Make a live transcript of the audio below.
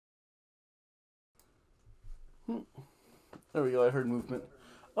There we go, I heard movement.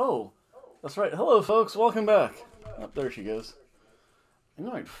 Oh, that's right. Hello, folks. Welcome back. Oh, there she goes. I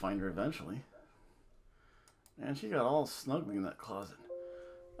know I'd find her eventually. And she got all snugly in that closet.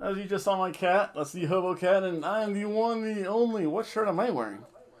 As you just saw my cat, that's the Hobo cat, and I'm the one, the only. What shirt am I wearing?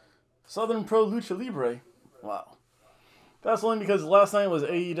 Southern Pro Lucha Libre. Wow. That's only because last night was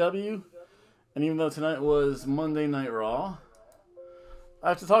AEW, and even though tonight was Monday Night Raw, I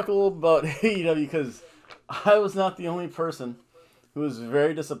have to talk a little about AEW because I was not the only person who was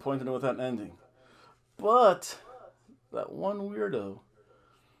very disappointed with that ending. But that one weirdo,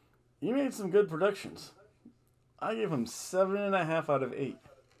 he made some good predictions. I gave him 7.5 out of 8.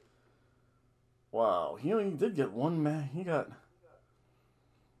 Wow, he only did get one match. He got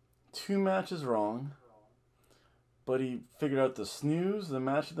 2 matches wrong, but he figured out the snooze, the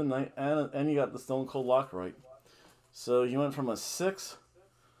match of the night, and he got the Stone Cold Lock right. So he went from a 6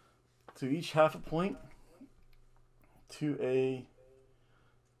 to each half a point to a,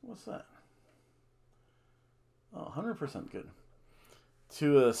 what's that? Oh, 100% good.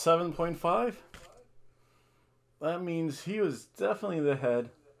 To a 7.5. That means he was definitely the head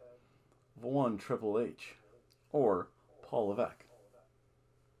of one Triple H or Paul Levesque.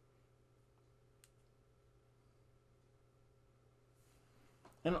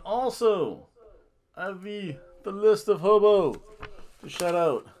 And also, I have the list of Hobo to shout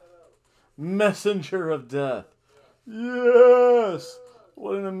out. Messenger of Death. Yes!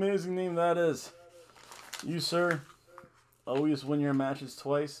 What an amazing name that is. You, sir, always win your matches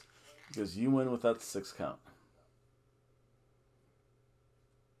twice because you win with that 6 count.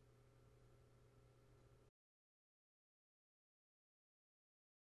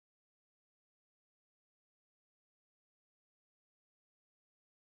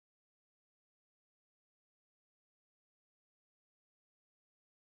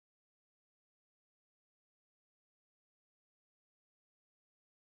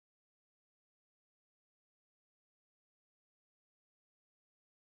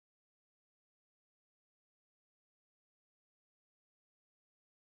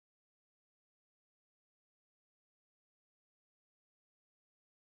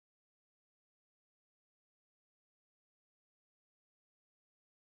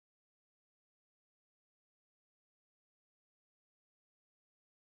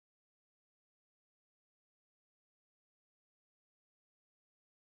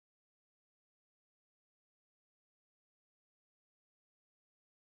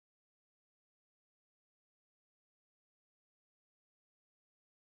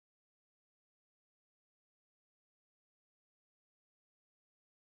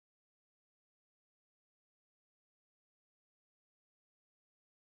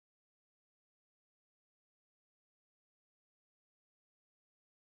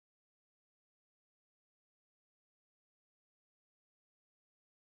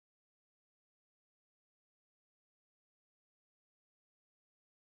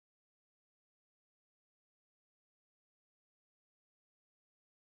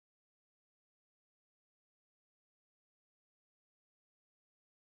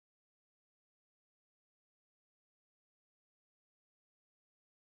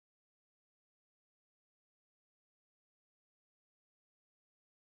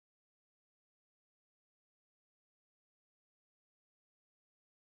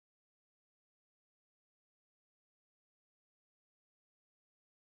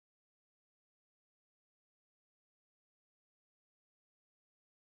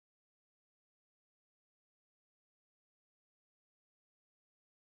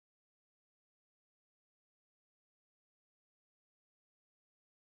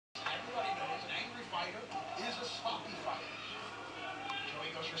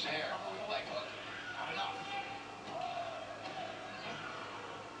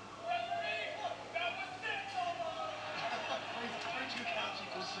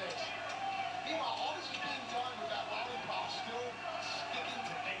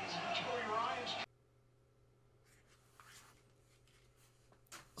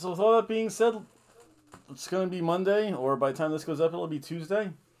 So with all that being said, it's going to be Monday, or by the time this goes up, it'll be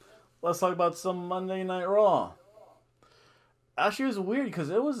Tuesday. Let's talk about some Monday Night Raw. Actually, it was weird because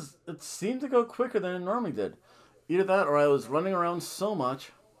it seemed to go quicker than it normally did. Either that, or I was running around so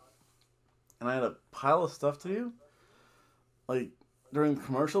much, and I had a pile of stuff to do. Like, during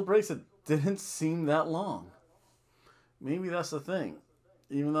commercial breaks, it didn't seem that long. Maybe that's the thing.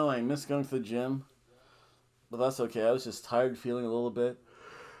 Even though I miss going to the gym, but that's okay. I was just tired, feeling a little bit.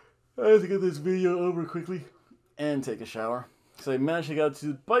 I have to get this video over quickly and take a shower. So I managed to get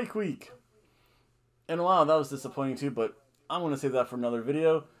to Bike Week. And wow, that was disappointing too, but I'm going to save that for another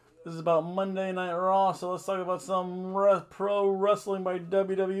video. This is about Monday Night Raw, so let's talk about some pro wrestling by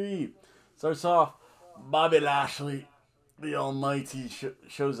WWE. Starts off, Bobby Lashley, the Almighty,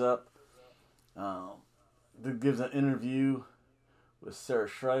 shows up. Gives an interview with Sarah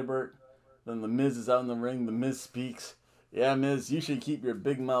Schreiber. Then The Miz is out in the ring. The Miz speaks. Yeah, Miz, you should keep your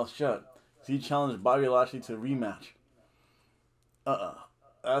big mouth shut. He challenged Bobby Lashley to a rematch.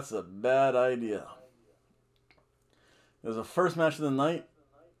 That's a bad idea. It was the first match of the night.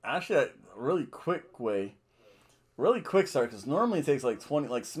 Actually, a really quick start, because normally it takes like 20,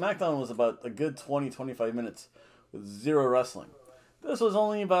 like SmackDown was about a good 20-25 minutes with zero wrestling. This was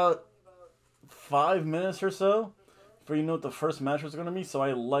only about 5 minutes or so before you know what the first match was going to be, so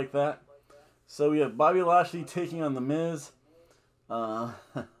I like that. So we have Bobby Lashley taking on The Miz. The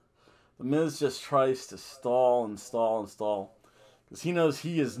Miz just tries to stall, because he knows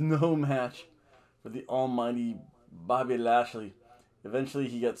he is no match for the almighty Bobby Lashley. Eventually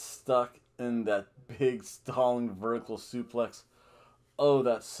he gets stuck in that big stalling vertical suplex. Oh,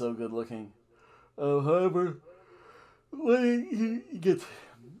 that's so good looking. However, when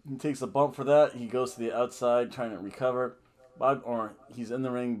he takes a bump for that, he goes to the outside trying to recover. He's in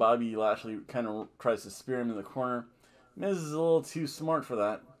the ring. Bobby Lashley kind of tries to spear him in the corner. Miz is a little too smart for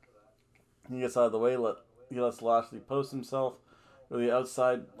that. He gets out of the way. He lets Lashley post himself. Go to the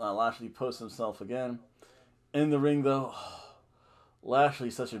outside. Lashley posts himself again. In the ring, though,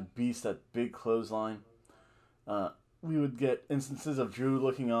 Lashley's such a beast, that big clothesline. We would get instances of Drew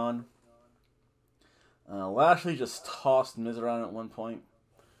looking on. Lashley just tossed Miz around at one point.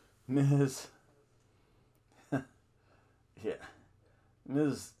 Miz, yeah,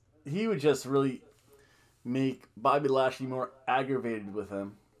 Miz, he would just really make Bobby Lashley more aggravated with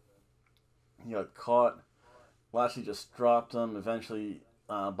him. He got caught. Lashley just dropped him. Eventually,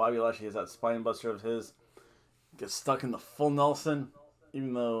 Bobby Lashley has that spine buster of his. Gets stuck in the full Nelson,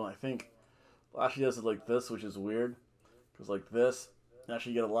 even though I think Lashley does it like this, which is weird, because like this, you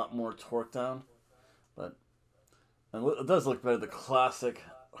actually get a lot more torque down. But and it does look better, the classic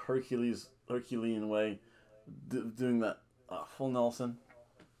Herculean way, doing that full Nelson.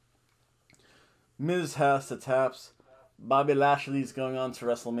 Miz has the taps. Bobby Lashley's going on to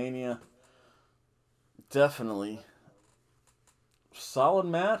Wrestlemania. Definitely solid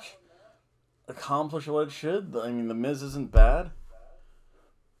match. Accomplish what it should. I mean, The Miz isn't bad.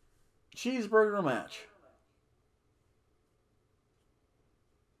 Cheeseburger match.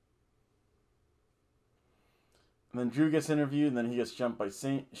 And then Drew gets interviewed, and then he gets jumped by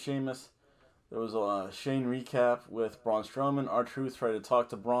Sheamus. There was a Shane recap with Braun Strowman. R-Truth tried to talk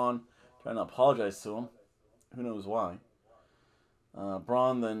to Braun, trying to apologize to him. Who knows why.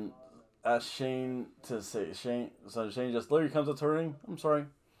 Braun then asked Shane to say, so Shane just literally comes up to the ring, I'm sorry,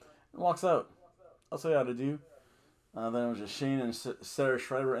 and walks out. That's what I had to do. Then it was just Shane and Sarah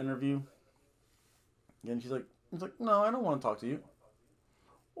Schreiber interview. Again, he's like, no, I don't want to talk to you.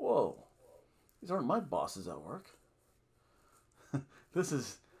 Whoa, these aren't my bosses at work. This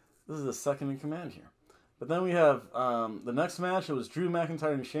is the second in command here. But then we have the next match. It was Drew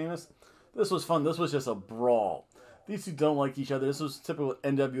McIntyre and Sheamus. This was fun. This was just a brawl. These two don't like each other. This was typical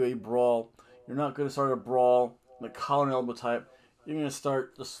NWA brawl. You're not going to start a brawl, like collar and elbow type. You're going to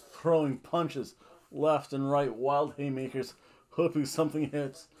start just throwing punches left and right, wild haymakers, hoping something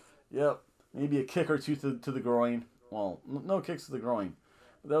hits. Yep, maybe a kick or two to the groin. Well, no kicks to the groin.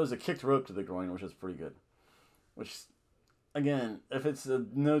 But that was a kicked rope to the groin, which is pretty good. Which, again, if it's a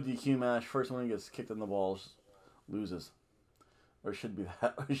no DQ match, first one who gets kicked in the balls loses. Or it should be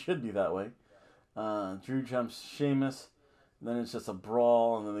that. It should be that way. Drew jumps Sheamus. Then it's just a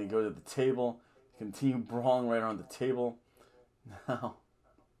brawl, and then they go to the table. Continue brawling right on the table. Now,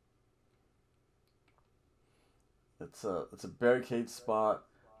 it's a barricade spot.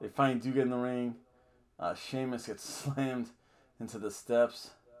 They finally do get in the ring. Sheamus gets slammed into the steps.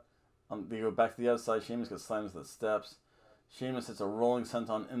 They go back to the outside. Sheamus gets slammed into the steps. Sheamus hits a rolling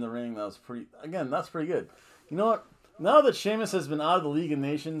senton in the ring. That's pretty good. You know what? Now that Sheamus has been out of the League of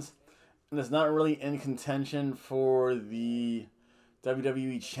Nations and is not really in contention for the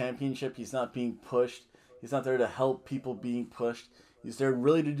WWE Championship, he's not being pushed. He's not there to help people being pushed. He's there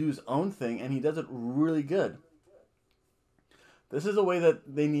really to do his own thing, and he does it really good. This is a way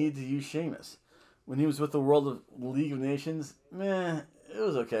that they needed to use Sheamus. When he was with the World of League of Nations, it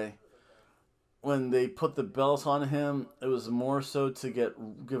was okay. When they put the belts on him, it was more so to give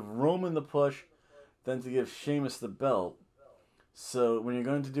Roman the push than to give Sheamus the belt. So when you're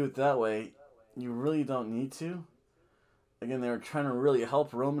going to do it that way, you really don't need to. Again, they were trying to really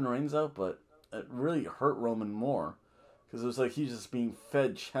help Roman Reigns out, but it really hurt Roman more. Because it was like he's just being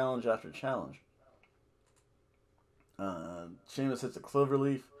fed challenge after challenge. Sheamus hits a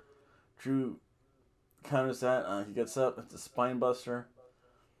cloverleaf. Drew counters that. He gets up. It's a spine buster.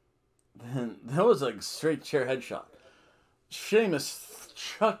 Then that was a straight chair headshot. Sheamus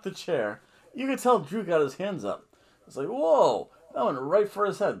chucked the chair. You could tell Drew got his hands up. It's like, whoa, that went right for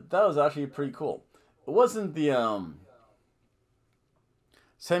his head. That was actually pretty cool. It wasn't the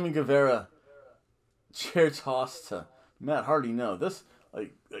Sammy Guevara chair toss to Matt Hardy. No, this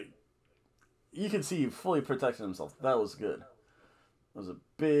like you can see he fully protected himself. That was good. It was a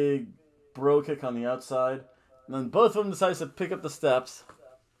big bro kick on the outside. And then both of them decides to pick up the steps.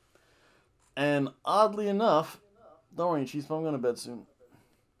 And oddly enough, don't worry, Cheese, I'm going to bed soon.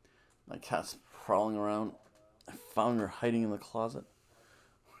 My cat's crawling around. I found her hiding in the closet.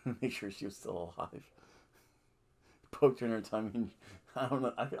 Make sure she was still alive. Poked her in her tummy. And I don't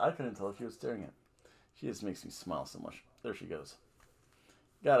know. I couldn't tell if she was staring at me. She just makes me smile so much. There she goes.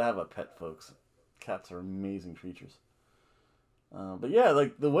 Gotta have a pet, folks. Cats are amazing creatures. But yeah,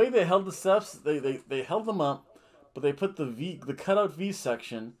 like the way they held the steps, they held them up, but they put the cutout V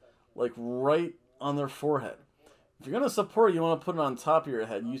section like right on their forehead. If you're gonna support, you want to put it on top of your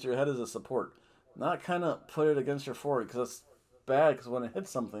head. Use your head as a support, not kind of put it against your forehead because that's bad. Because when it hits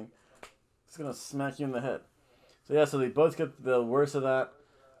something, it's gonna smack you in the head. So yeah, so they both get the worst of that.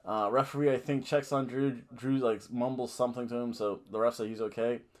 Referee, I think, checks on Drew. Drew like mumbles something to him, so the ref said he's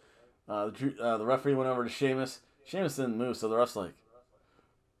okay. The referee went over to Sheamus. Sheamus didn't move, so the ref's like,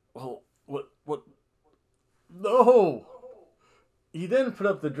 "Oh, what? No!" He didn't put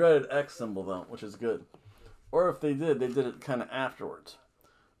up the dreaded X symbol though, which is good. Or if they did it kind of afterwards.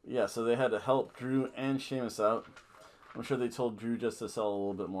 Yeah, so they had to help Drew and Sheamus out. I'm sure they told Drew just to sell a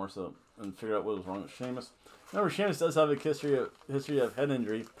little bit more and figure out what was wrong with Sheamus. Remember, Sheamus does have a history of head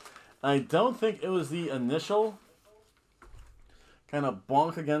injury. I don't think it was the initial kind of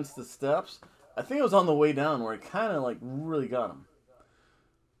bonk against the steps. I think it was on the way down where it kind of like really got him.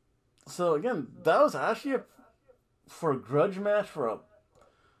 So again, that was actually for a grudge match, for a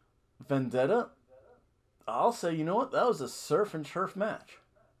vendetta. I'll say, you know what? That was a surf and turf match.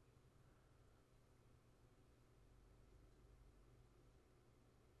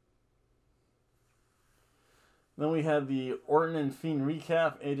 Then we had the Orton and Fiend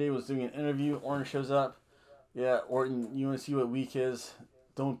recap. AJ was doing an interview. Orton shows up. Yeah, Orton, you want to see what weak is?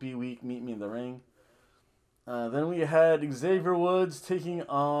 Don't be weak. Meet me in the ring. Then we had Xavier Woods taking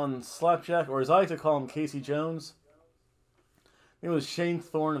on Slapjack, or as I like to call him, Casey Jones. It was Shane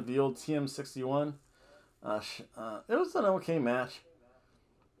Thorne of the old TM61. It was an okay match.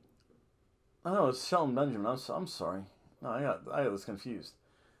 I know it was Shelton Benjamin. I'm sorry. No, I got this confused.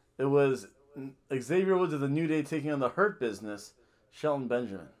 It was Xavier Woods of the New Day taking on the Hurt Business, Shelton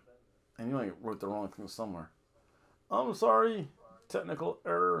Benjamin. And you know I wrote the wrong thing somewhere. I'm sorry. Technical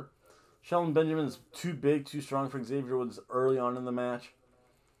error. Shelton Benjamin's too big, too strong for Xavier Woods early on in the match.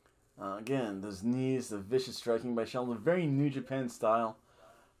 Again, those knees, the vicious striking by Shelton, very New Japan style.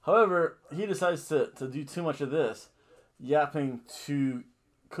 However, he decides to do too much of this, yapping to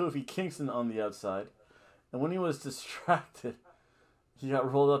Kofi Kingston on the outside. And when he was distracted, he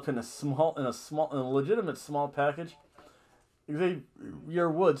got rolled up in a legitimate small package. Xavier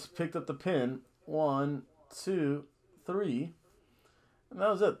Woods picked up the pin. 1, 2, 3. And that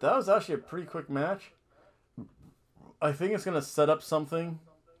was it. That was actually a pretty quick match. I think it's going to set up something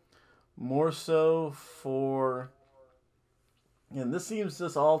more so for... And this seems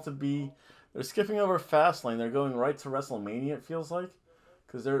just all to be... They're skipping over FASTLANE. They're going right to Wrestlemania, it feels like.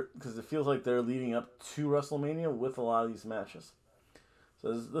 Because it feels like they're leading up to Wrestlemania with a lot of these matches.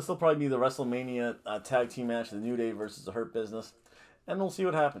 So this will probably be the Wrestlemania tag team match, the New Day versus the Hurt Business. And we'll see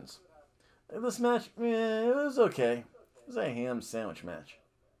what happens. This match, it was okay. It was a ham sandwich match.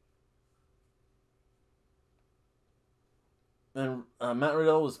 And Matt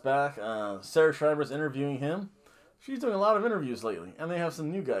Riddle was back. Sarah Schreiber's interviewing him. She's doing a lot of interviews lately. And they have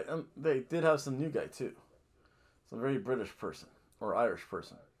some new guy. They did have some new guy, too. Some very British person. Or Irish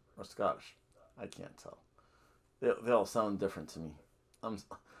person. Or Scottish. I can't tell. They all sound different to me.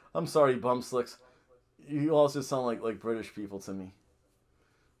 I'm sorry, Bumslicks. You also sound like British people to me.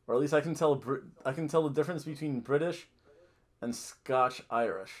 Or at least I can tell the difference between British and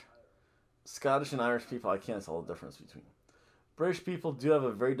Scotch-Irish. Scottish and Irish people, I can't tell the difference between. British people do have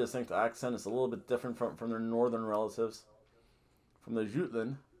a very distinct accent. It's a little bit different from their northern relatives. From the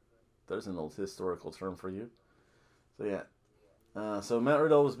Jutland. There's an old historical term for you. So yeah. So Matt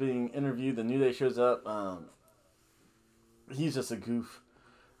Riddle was being interviewed. The New Day shows up. He's just a goof.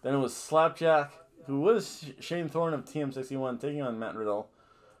 Then it was Slapjack, who was Shane Thorne of TM61, taking on Matt Riddle.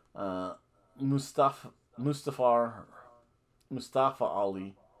 Mustafa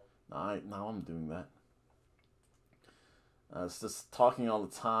Ali. Now I'm doing that. It's just talking all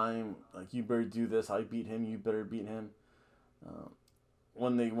the time. Like, you better do this. I beat him. You better beat him. Uh,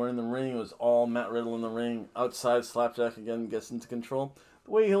 when they were in the ring, it was all Matt Riddle in the ring. Outside, Slapjack again gets into control.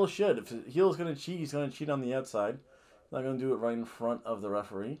 The way heel should. If the heel's going to cheat, he's going to cheat on the outside. He's not going to do it right in front of the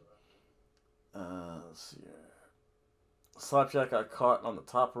referee. Let's see here. Slapjack got caught on the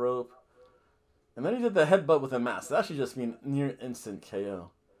top rope. And then he did the headbutt with a mask. That should just mean near instant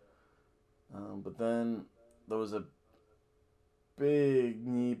KO. But then there was a big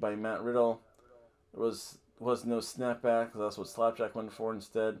knee by Matt Riddle. There was no snapback, because that's what Slapjack went for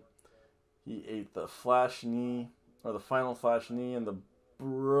instead. He ate the flash knee, or the final flash knee, and the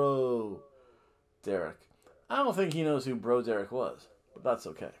Bro Derek. I don't think he knows who Bro Derek was, but that's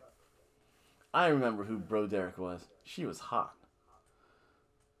okay. I remember who Bro Derek was. She was hot.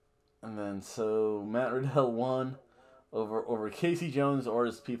 And then, so Matt Riddle won over Casey Jones, or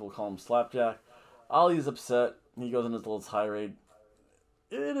as people call him, Slapjack. Ollie's upset. He goes on his little tirade.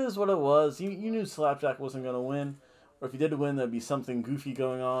 It is what it was. You knew Slapjack wasn't going to win. Or if he did win, there'd be something goofy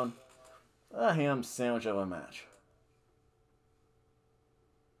going on. A ham sandwich of a match.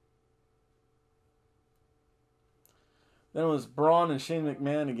 Then it was Braun and Shane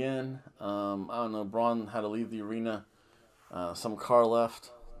McMahon again. I don't know. Braun had to leave the arena. Some car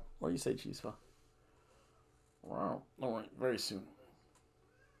left. What do you say, Chispa? Wow. Don't worry. Very soon.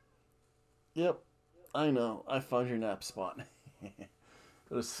 Yep. I know. I found your nap spot.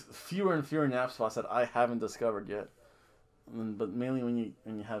 There's fewer and fewer nap spots that I haven't discovered yet. But mainly when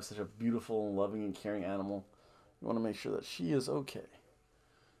you have such a beautiful, loving, and caring animal, you want to make sure that she is okay.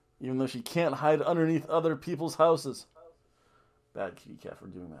 Even though she can't hide underneath other people's houses. Bad kitty cat for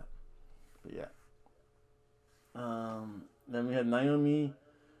doing that. But yeah. Then we had Naomi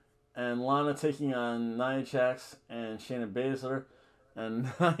and Lana taking on Nia Jax and Shayna Baszler. And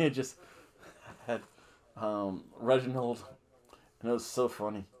Nia just had Reginald. And it was so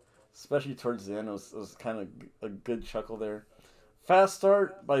funny. Especially towards the end. It was kind of a good chuckle there. Fast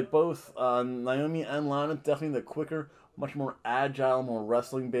start by both Naomi and Lana. Definitely the quicker, much more agile, more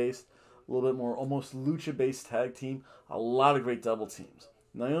wrestling-based. A little bit more almost lucha-based tag team. A lot of great double teams.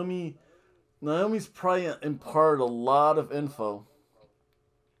 Naomi's probably imparted a lot of info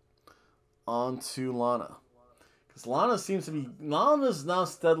onto Lana. Because Lana's now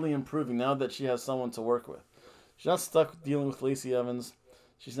steadily improving now that she has someone to work with. She's not stuck dealing with Lacey Evans.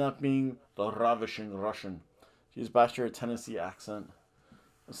 She's not being the ravishing Russian. She's back to her Tennessee accent.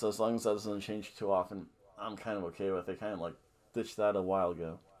 So as long as that doesn't change too often, I'm kind of okay with it. Kind of like ditched that a while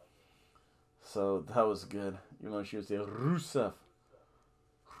ago. So that was good. Even though she was the Rusev.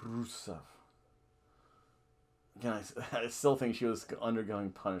 Again, I still think she was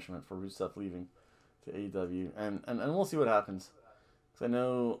undergoing punishment for Rusev leaving to AEW. And we'll see what happens. Because I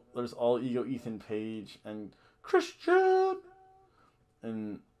know there's All Ego Ethan Page and Christian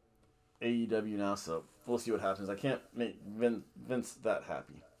in AEW now. So we'll see what happens. I can't make Vince that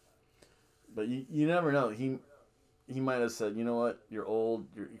happy. But you never know. He might have said, you know what, you're old,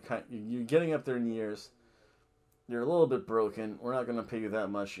 you're getting up there in years, you're a little bit broken, we're not going to pay you that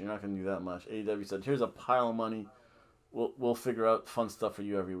much, you're not going to do that much. AEW said, here's a pile of money, we'll figure out fun stuff for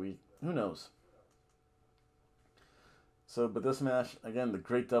you every week. Who knows? So, but this match, again, the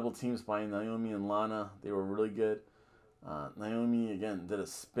great double teams by Naomi and Lana, they were really good. Naomi, again, did a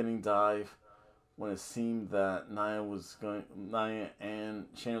spinning dive when it seemed that Nia and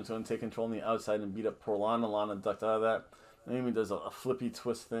Shayna was going to take control on the outside and beat up poor Lana. Lana ducked out of that. Naomi does a flippy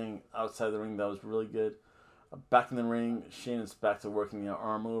twist thing outside the ring that was really good. Back in the ring, Shayna's back to working the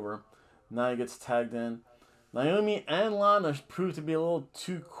arm over. Nia gets tagged in. Naomi and Lana proved to be a little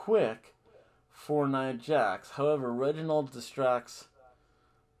too quick for Nia Jax. However, Reginald distracts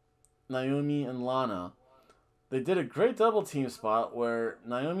Naomi and Lana. They did a great double team spot where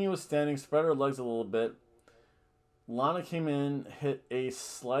Naomi was standing, spread her legs a little bit. Lana came in, hit a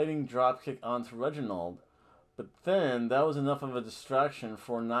sliding dropkick onto Reginald. But then that was enough of a distraction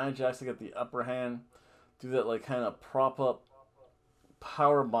for Nia Jax to get the upper hand, do that like kind of prop up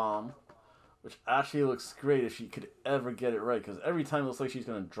power bomb, which actually looks great if she could ever get it right, because every time it looks like she's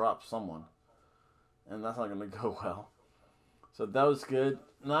going to drop someone. And that's not going to go well. So that was good.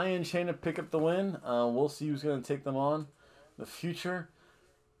 Nia and Shayna pick up the win. We'll see who's going to take them on in the future.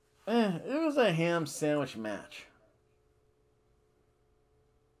 It was a ham sandwich match.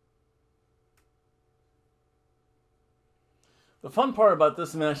 The fun part about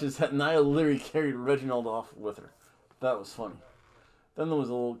this match is that Nia literally carried Reginald off with her. That was funny. Then there was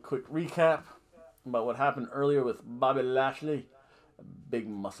a little quick recap about what happened earlier with Bobby Lashley. A big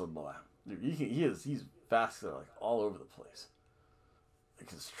muscle boy. Dude, he's vascular, like all over the place.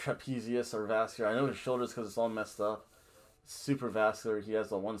 Like his trapezius or vascular. I know his shoulders because it's all messed up. super vascular. He has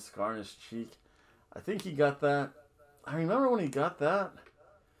the one scar in his cheek. I think he got that. I remember when he got that,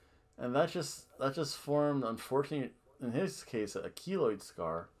 and that just formed, unfortunately, in his case, a keloid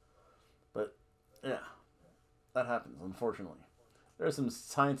scar. But yeah, that happens, unfortunately. There's some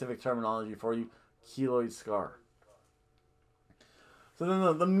scientific terminology for you. Keloid scar. So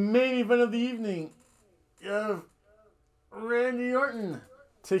then the main event of the evening, you have Randy Orton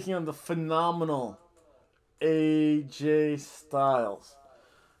taking on the phenomenal AJ Styles.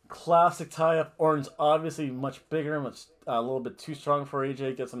 Classic tie-up. Orton's obviously much bigger, a little bit too strong for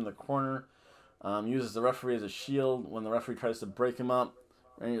AJ. Gets him in the corner. Uses the referee as a shield when the referee tries to break him up.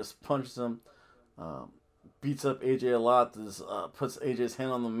 Randy just punches him. Beats up AJ a lot. Puts AJ's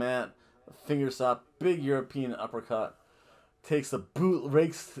hand on the mat. Finger stop. Big European uppercut. Takes the boot,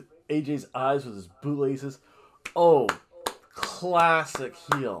 rakes AJ's eyes with his bootlaces. Oh, classic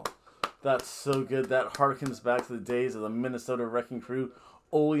heel. That's so good. That harkens back to the days of the Minnesota Wrecking Crew.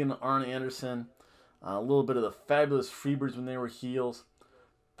 Ole and Arn Anderson. A little bit of the Fabulous Freebirds when they were heels.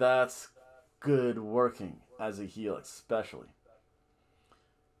 That's good working as a heel, especially.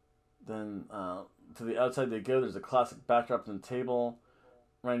 Then to the outside they go. There's a classic backdrop on the table.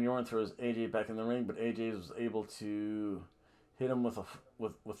 Randy Orton throws AJ back in the ring, but AJ was able to hit him with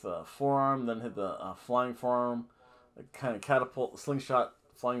a forearm, then hit the flying forearm, kind of catapult, slingshot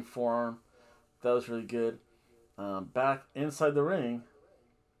flying forearm. That was really good. Back inside the ring,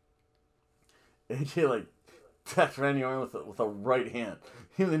 AJ tapped Randy Orton with a right hand.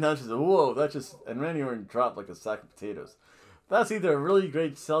 Even the announcer said, "Whoa, that just..." And Randy Orton dropped like a sack of potatoes. That's either a really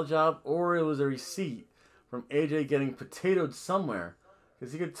great sell job or it was a receipt from AJ getting potatoed somewhere,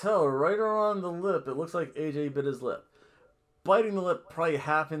 because you could tell right around the lip. It looks like AJ bit his lip. Biting the lip probably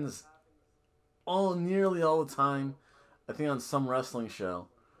happens nearly all the time. I think on some wrestling show.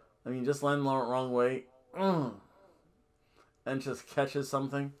 I mean, just land the wrong way, and just catches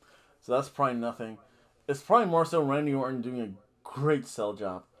something. So that's probably nothing. It's probably more so Randy Orton doing a great sell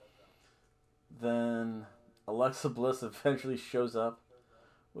job. Then Alexa Bliss eventually shows up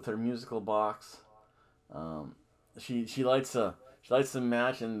with her musical box. She lights the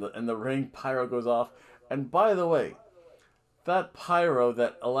match, and the ring pyro goes off. And by the way, that pyro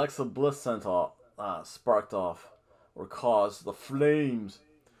that Alexa Bliss sent off, sparked off, or caused the flames,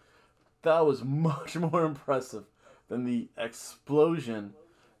 that was much more impressive than the explosion,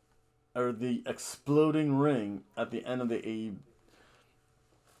 or the exploding ring at the end of the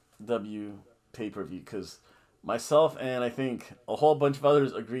AEW pay-per-view. Because myself and I think a whole bunch of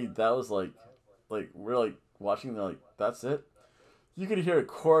others agreed that was we're watching, they're like, that's it? You could hear a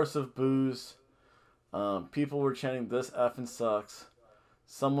chorus of boos. People were chanting, "This effing sucks."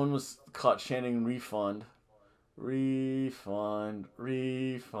 Someone was caught chanting, "Refund. Refund.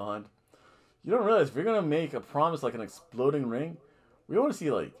 Refund." You don't realize if you're going to make a promise like an exploding ring, we want to see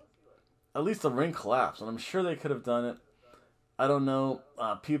at least the ring collapse. And I'm sure they could have done it. I don't know.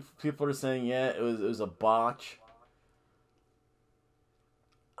 People are saying, yeah, it was a botch.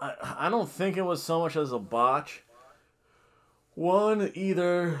 I don't think it was so much as a botch. One,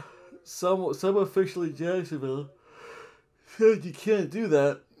 either some official in Jacksonville said you can't do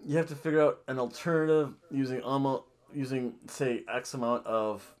that. You have to figure out an alternative using say X amount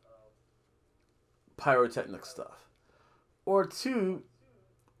of pyrotechnic stuff. Or two,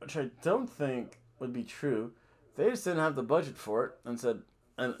 which I don't think would be true, they just didn't have the budget for it and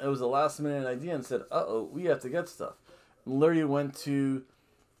it was a last minute idea and said, "Uh-oh, we have to get stuff." And literally went to,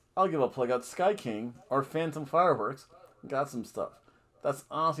 I'll give a plug out, Sky King or Phantom Fireworks, and got some stuff. That's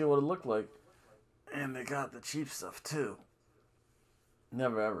honestly what it looked like. And they got the cheap stuff too.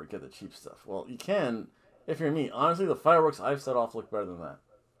 Never ever get the cheap stuff. Well, you can if you're me. Honestly, the fireworks I've set off look better than that.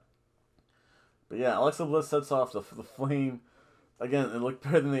 But yeah, Alexa Bliss sets off the flame. Again, it looked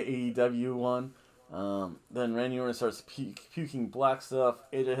better than the AEW one. Then Randy Orton starts puking black stuff.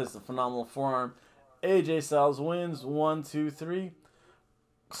 AJ hits the phenomenal forearm. AJ Styles wins 1, 2, 3.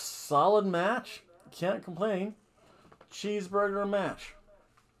 Solid match. Can't complain. Cheeseburger match.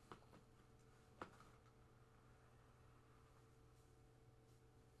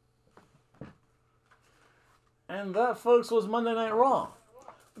 And that, folks, was Monday Night Raw.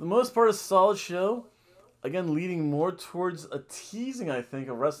 For the most part, a solid show. Again, leading more towards a teasing, I think,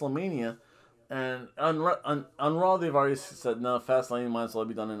 of Wrestlemania. And on Raw, they've already said, no, FASTLANE might as well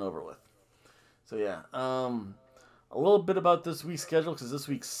be done and over with. So, yeah. A little bit about this week's schedule, because this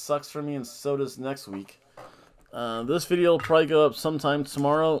week sucks for me, and so does next week. This video will probably go up sometime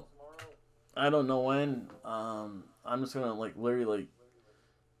tomorrow. I don't know when. I'm just going to, literally,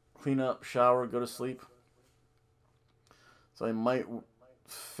 clean up, shower, go to sleep. So I might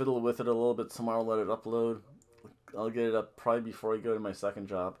fiddle with it a little bit tomorrow, let it upload. I'll get it up probably before I go to my second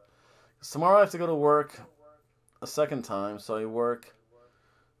job. Tomorrow I have to go to work a second time, so I work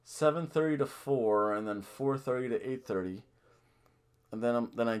 7:30 to 4, and then 4:30 to 8:30, and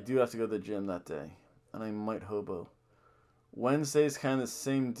then I do have to go to the gym that day, and I might hobo. Wednesday's kind of the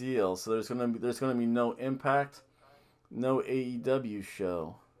same deal, so there's gonna be no Impact, no AEW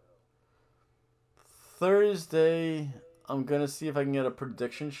show. Thursday, I'm gonna see if I can get a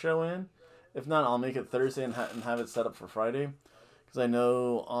prediction show in. If not, I'll make it Thursday and have it set up for Friday, because I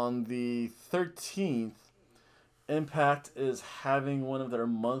know on the 13th, Impact is having one of their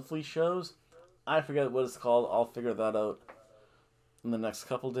monthly shows. I forget what it's called. I'll figure that out in the next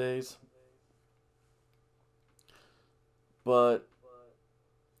couple days. But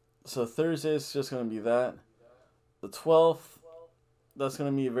so Thursday is just going to be that. The 12th, that's going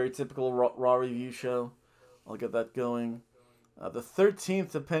to be a very typical Raw review show. I'll get that going. The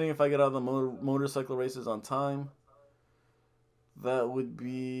 13th, depending if I get out of the motorcycle races on time, that would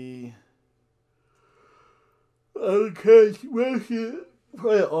be... Okay,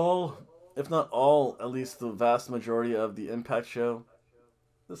 probably all, if not all, at least the vast majority of the Impact show.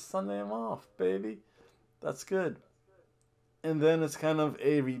 This Sunday I'm off, baby. That's good. And then it's kind of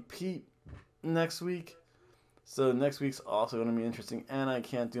a repeat next week. So next week's also going to be interesting. And I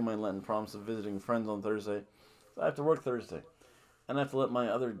can't do my Lenten promise of visiting friends on Thursday. So I have to work Thursday. And I have to let my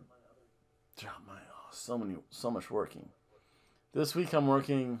other job, so much working. This week I'm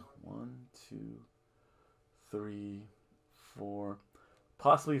working 1, 2, 3, 4,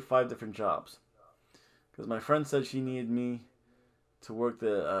 possibly 5 different jobs. Because my friend said she needed me to work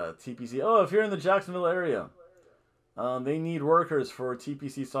the TPC. Oh, if you're in the Jacksonville area, they need workers for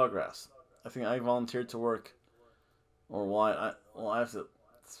TPC Sawgrass. I think I volunteered to work, or why? I have to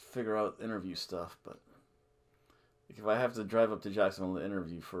figure out interview stuff. But if I have to drive up to Jacksonville to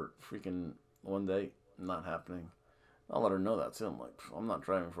interview for freaking one day, not happening. I'll let her know that too. I'm like, I'm not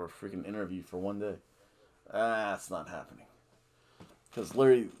driving for a freaking interview for one day. That's not happening. Because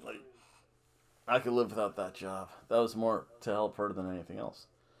Larry, like, I could live without that job. That was more to help her than anything else.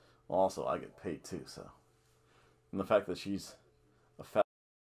 Well, also, I get paid too, so. And the fact that she's a fat